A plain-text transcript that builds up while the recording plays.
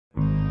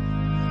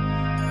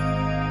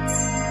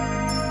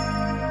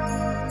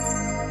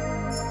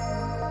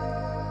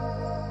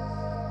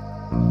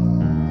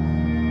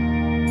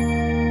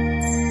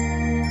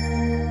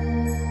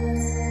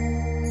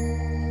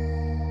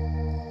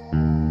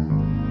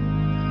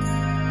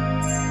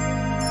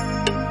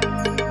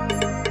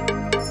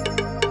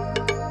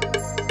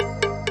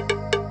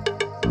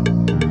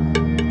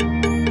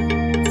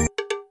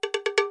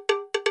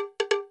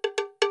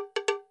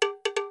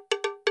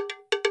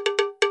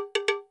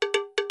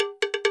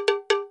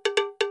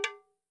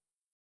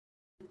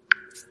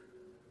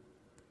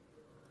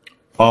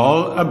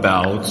All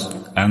about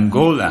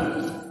Angola.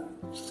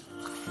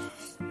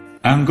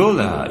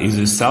 Angola is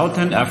a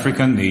southern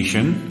African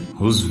nation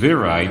whose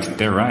varied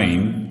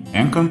terrain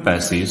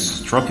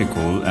encompasses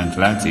tropical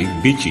Atlantic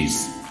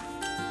beaches,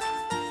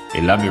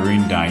 a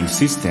labyrinthine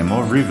system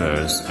of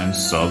rivers and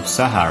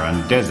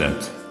sub-Saharan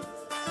desert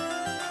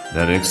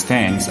that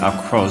extends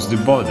across the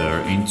border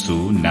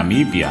into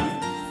Namibia.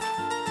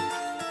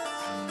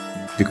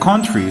 The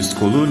country's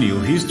colonial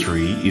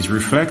history is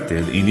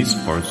reflected in its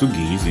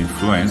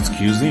Portuguese-influenced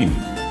cuisine,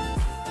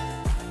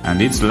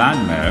 and its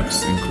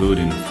landmarks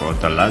including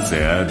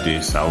Fortaleza de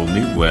São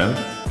Miguel,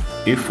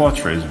 a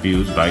fortress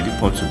built by the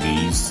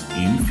Portuguese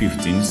in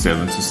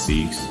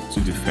 1576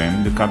 to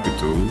defend the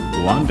capital,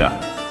 Luanda.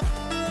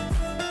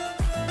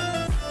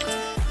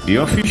 The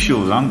official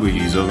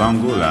languages of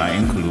Angola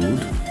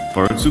include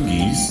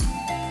Portuguese,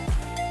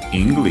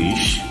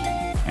 English,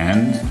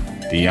 and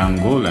the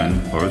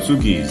Angolan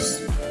Portuguese.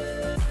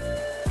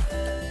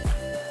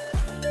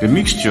 The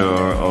mixture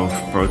of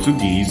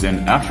Portuguese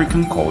and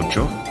African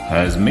culture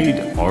has made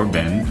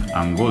urban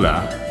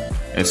Angola,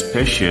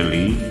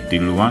 especially the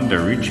Luanda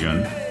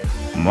region,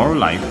 more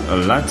like a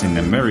Latin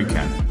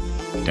American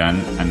than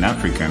an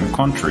African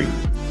country.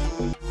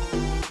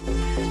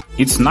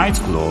 Its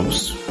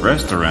nightclubs,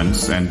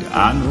 restaurants, and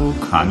annual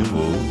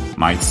carnival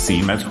might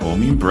seem at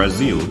home in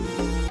Brazil,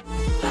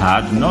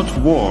 had not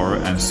war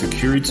and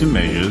security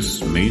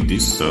measures made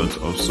this sort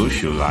of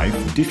social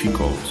life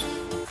difficult.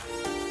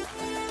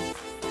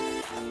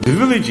 The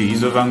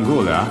villages of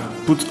Angola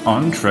put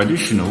on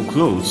traditional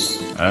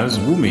clothes as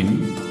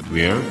women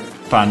wear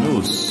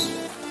panos,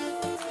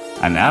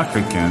 an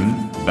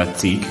African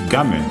batik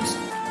garment.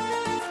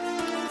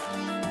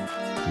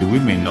 The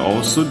women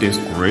also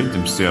decorate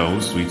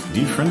themselves with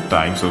different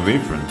types of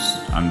aprons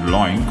and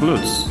loin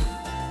clothes,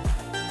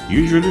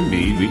 usually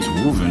made with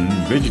woven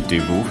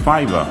vegetable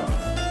fiber.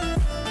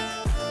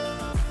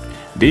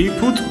 They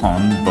put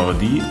on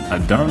body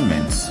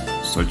adornments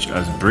such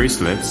as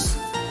bracelets,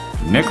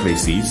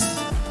 necklaces,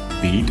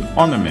 bead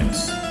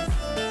ornaments.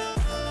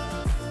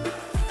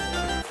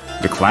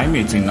 The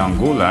climate in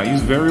Angola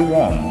is very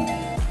warm,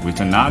 with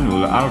an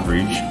annual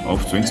average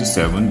of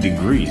 27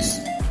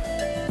 degrees,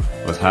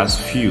 but has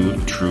few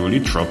truly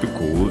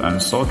tropical and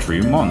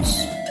sultry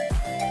months.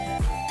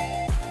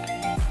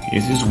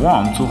 It is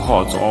warm to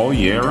hot all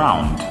year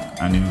round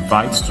and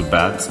invites to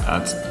bath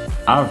at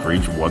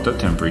average water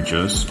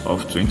temperatures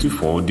of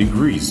 24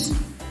 degrees.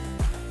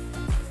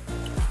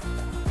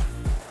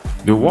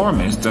 The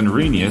warmest and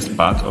rainiest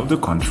part of the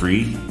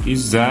country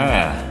is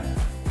Zaire,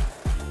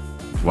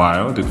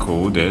 while the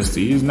coldest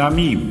is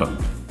Namib.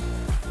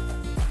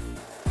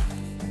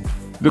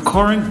 The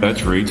current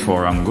birth rate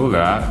for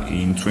Angola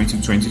in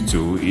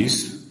 2022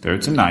 is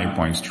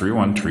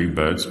 39.313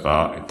 births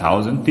per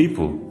 1,000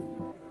 people.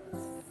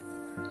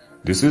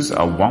 This is a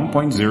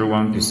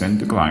 1.01%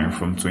 decline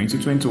from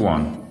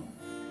 2021.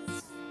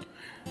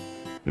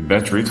 The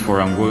birth rate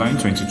for Angola in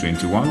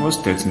 2021 was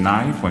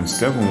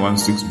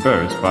 39.716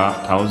 births per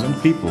 1,000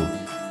 people,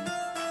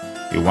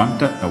 a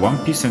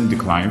 1%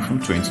 decline from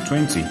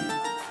 2020.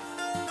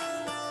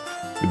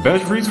 The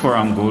birth rate for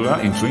Angola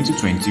in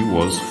 2020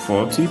 was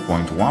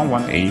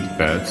 40.118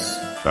 births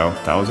per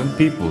 1,000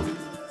 people,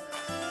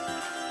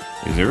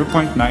 a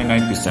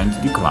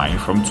 0.99% decline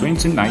from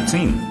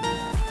 2019.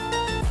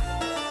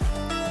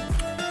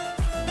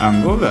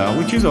 Angola,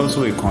 which is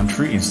also a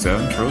country in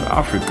Central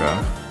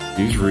Africa,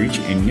 is rich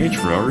in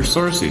natural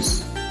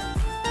resources.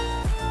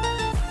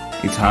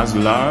 It has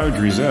large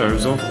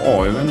reserves of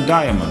oil and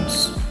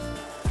diamonds,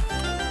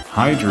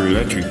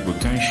 hydroelectric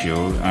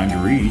potential, and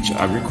rich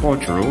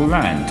agricultural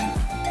land.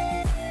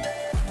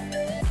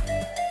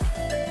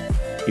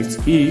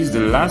 It is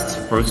the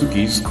last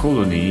Portuguese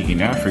colony in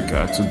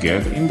Africa to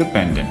get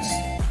independence.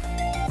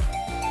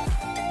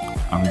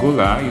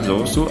 Angola is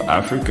also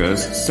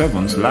Africa's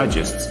 7th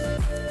largest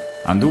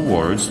and the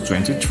world's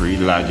 23rd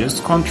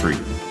largest country.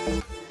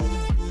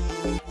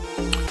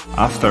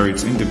 After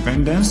its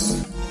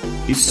independence,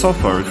 it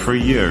suffered for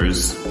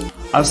years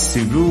as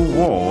civil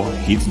war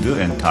hit the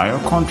entire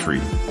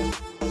country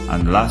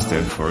and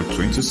lasted for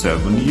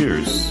 27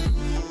 years,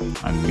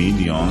 and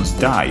millions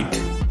died.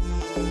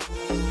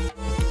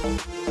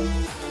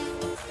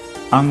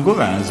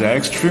 Angolans are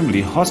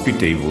extremely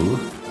hospitable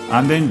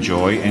and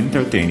enjoy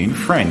entertaining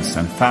friends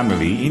and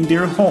family in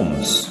their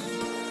homes.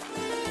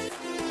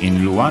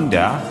 In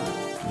Luanda,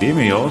 they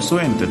may also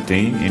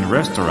entertain in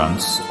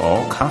restaurants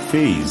or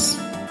cafes,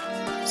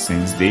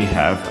 since they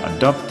have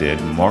adopted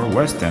more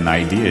Western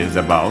ideas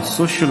about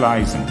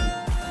socializing.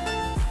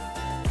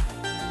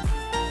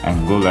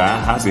 Angola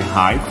has a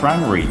high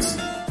crime rate.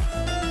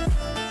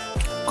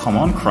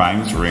 Common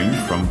crimes range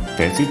from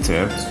petty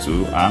theft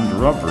to armed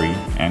robbery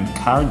and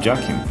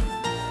carjacking.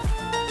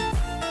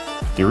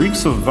 The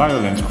risk of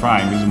violent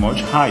crime is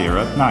much higher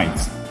at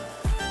night,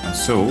 and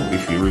so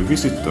if you're a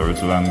visitor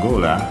to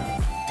Angola,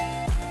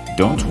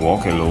 don't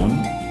walk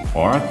alone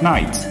or at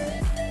night.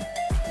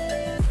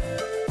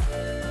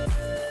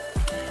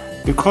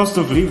 The cost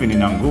of living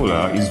in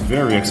Angola is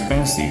very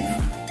expensive.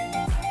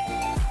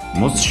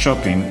 Most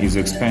shopping is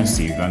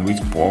expensive and with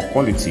poor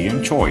quality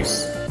and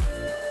choice.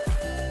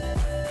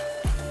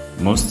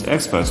 Most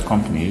export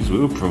companies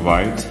will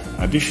provide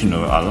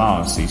additional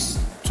allowances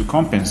to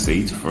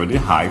compensate for the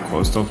high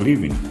cost of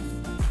living.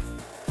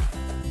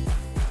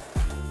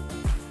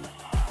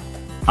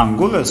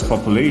 Angola's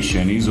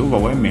population is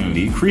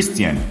overwhelmingly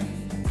Christian.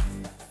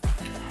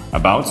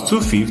 About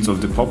 2/5 of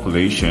the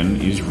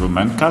population is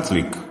Roman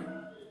Catholic.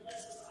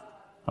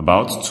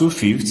 About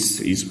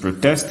 2/5 is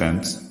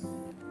Protestant,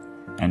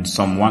 and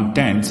some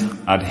 1/10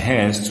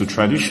 adheres to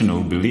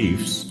traditional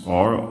beliefs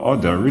or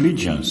other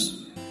religions.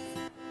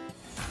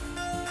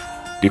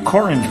 The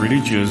current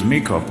religious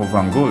makeup of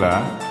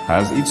Angola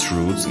has its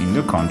roots in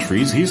the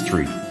country's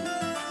history.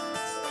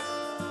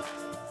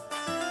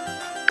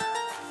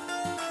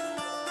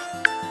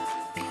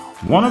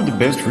 One of the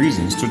best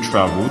reasons to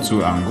travel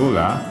to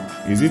Angola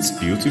is its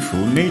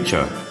beautiful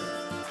nature.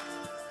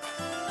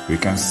 We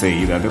can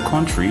say that the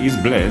country is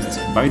blessed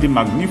by the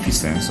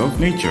magnificence of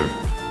nature.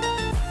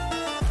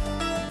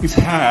 It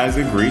has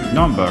a great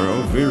number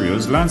of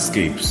various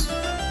landscapes: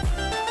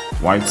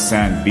 white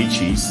sand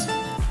beaches,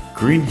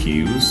 green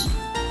hills,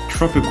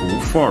 tropical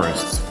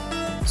forests,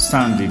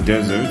 sandy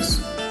deserts,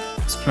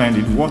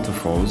 splendid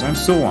waterfalls, and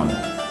so on.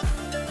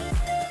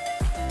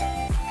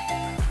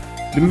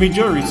 The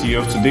majority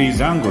of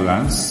today's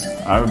Angolans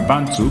are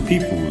Bantu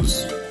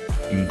peoples,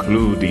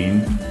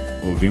 including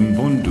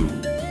Ovimbundu,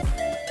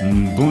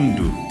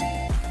 Mbundu,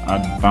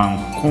 and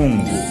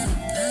Bankongo,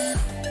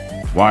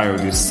 while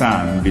the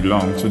San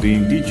belong to the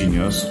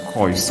indigenous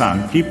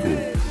Khoisan people.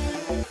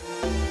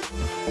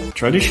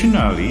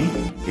 Traditionally,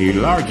 a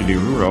largely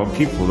rural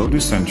people of the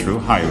Central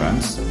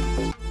Highlands,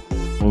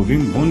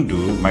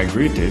 Ovimbundu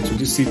migrated to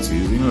the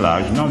cities in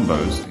large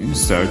numbers in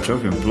search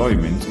of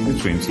employment in the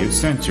 20th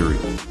century.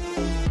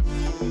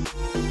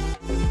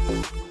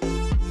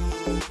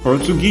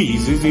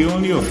 Portuguese is the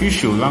only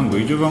official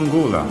language of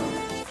Angola,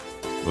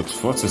 but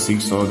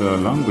 46 other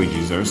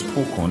languages are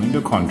spoken in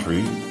the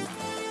country,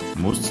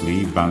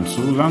 mostly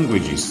Bantu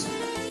languages.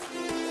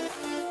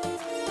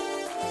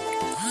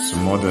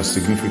 Some other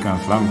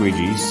significant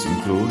languages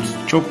include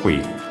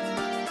Chokwe,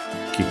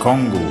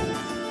 Kikongo,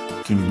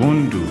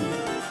 Kimbundu,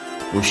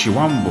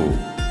 Oshiwambo,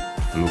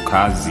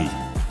 Lukazi,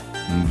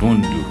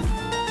 Mbundu.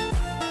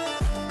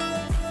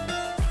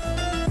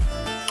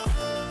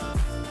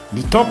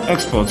 The top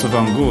exports of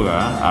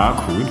Angola are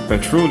crude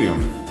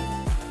petroleum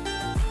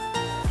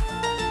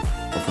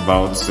of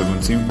about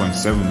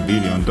 $17.7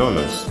 billion.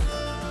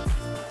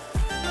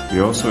 We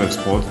also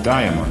export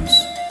diamonds,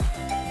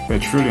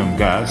 petroleum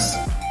gas,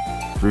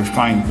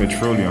 refined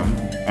petroleum,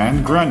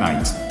 and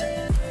granite,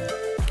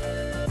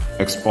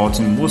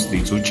 exporting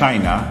mostly to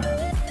China,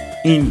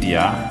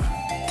 India,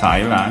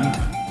 Thailand,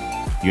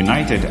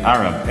 United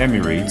Arab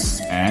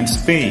Emirates, and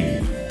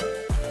Spain.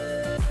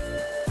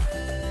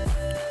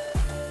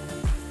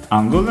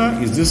 Angola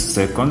is the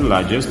second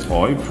largest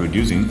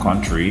oil-producing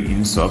country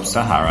in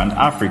sub-Saharan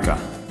Africa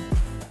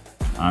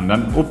and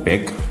an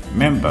OPEC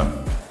member,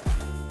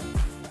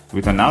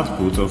 with an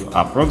output of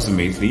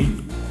approximately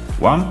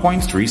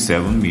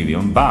 1.37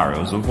 million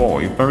barrels of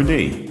oil per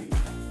day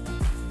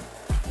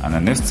and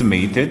an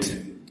estimated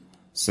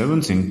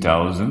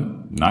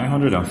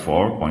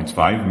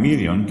 17,904.5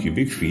 million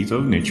cubic feet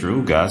of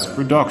natural gas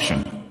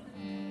production.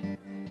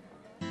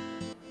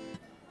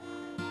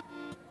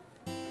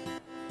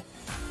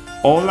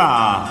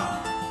 Hola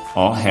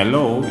or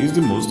hello is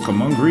the most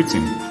common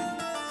greeting.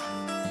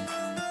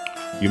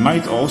 You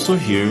might also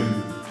hear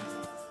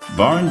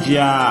Bom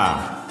dia,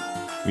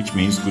 which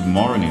means good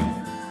morning,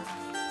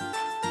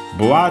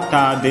 Boa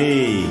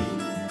tarde,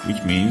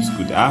 which means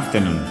good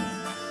afternoon,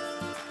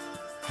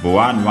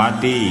 Boa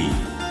noite,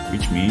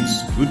 which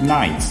means good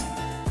night.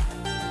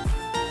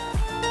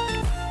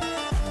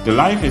 The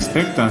life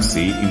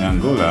expectancy in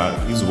Angola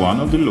is one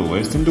of the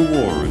lowest in the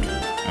world,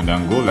 and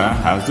Angola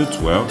has the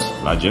 12th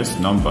largest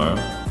number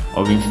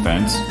of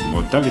infant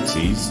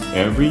mortalities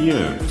every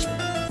year.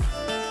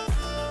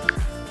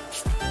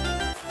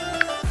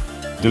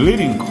 The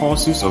leading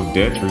causes of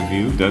death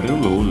reveal that a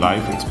low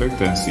life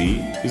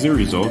expectancy is a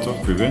result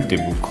of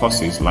preventable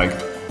causes like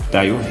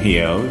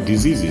diarrheal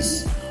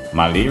diseases,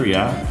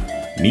 malaria,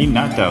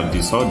 neonatal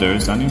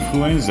disorders, and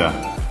influenza.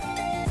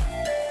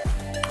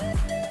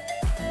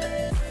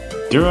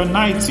 There are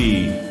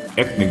 90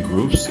 ethnic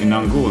groups in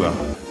Angola,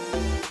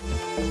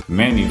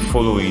 many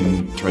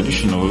following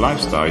traditional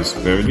lifestyles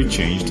barely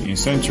changed in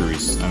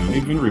centuries and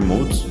live in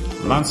remote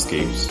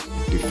landscapes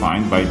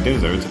defined by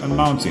desert and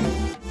mountain.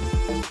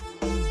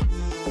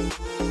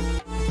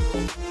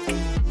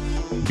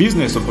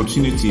 Business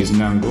opportunities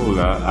in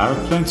Angola are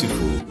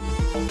plentiful,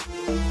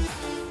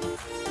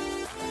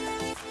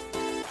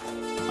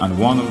 and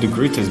one of the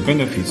greatest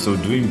benefits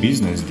of doing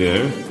business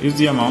there is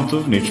the amount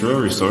of natural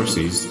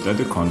resources that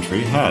the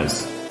country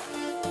has.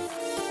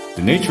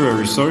 The natural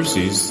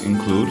resources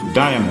include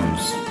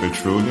diamonds,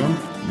 petroleum,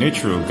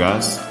 natural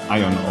gas,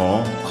 iron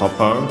ore,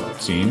 copper,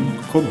 tin,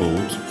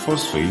 cobalt,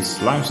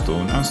 phosphates,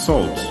 limestone, and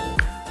salt.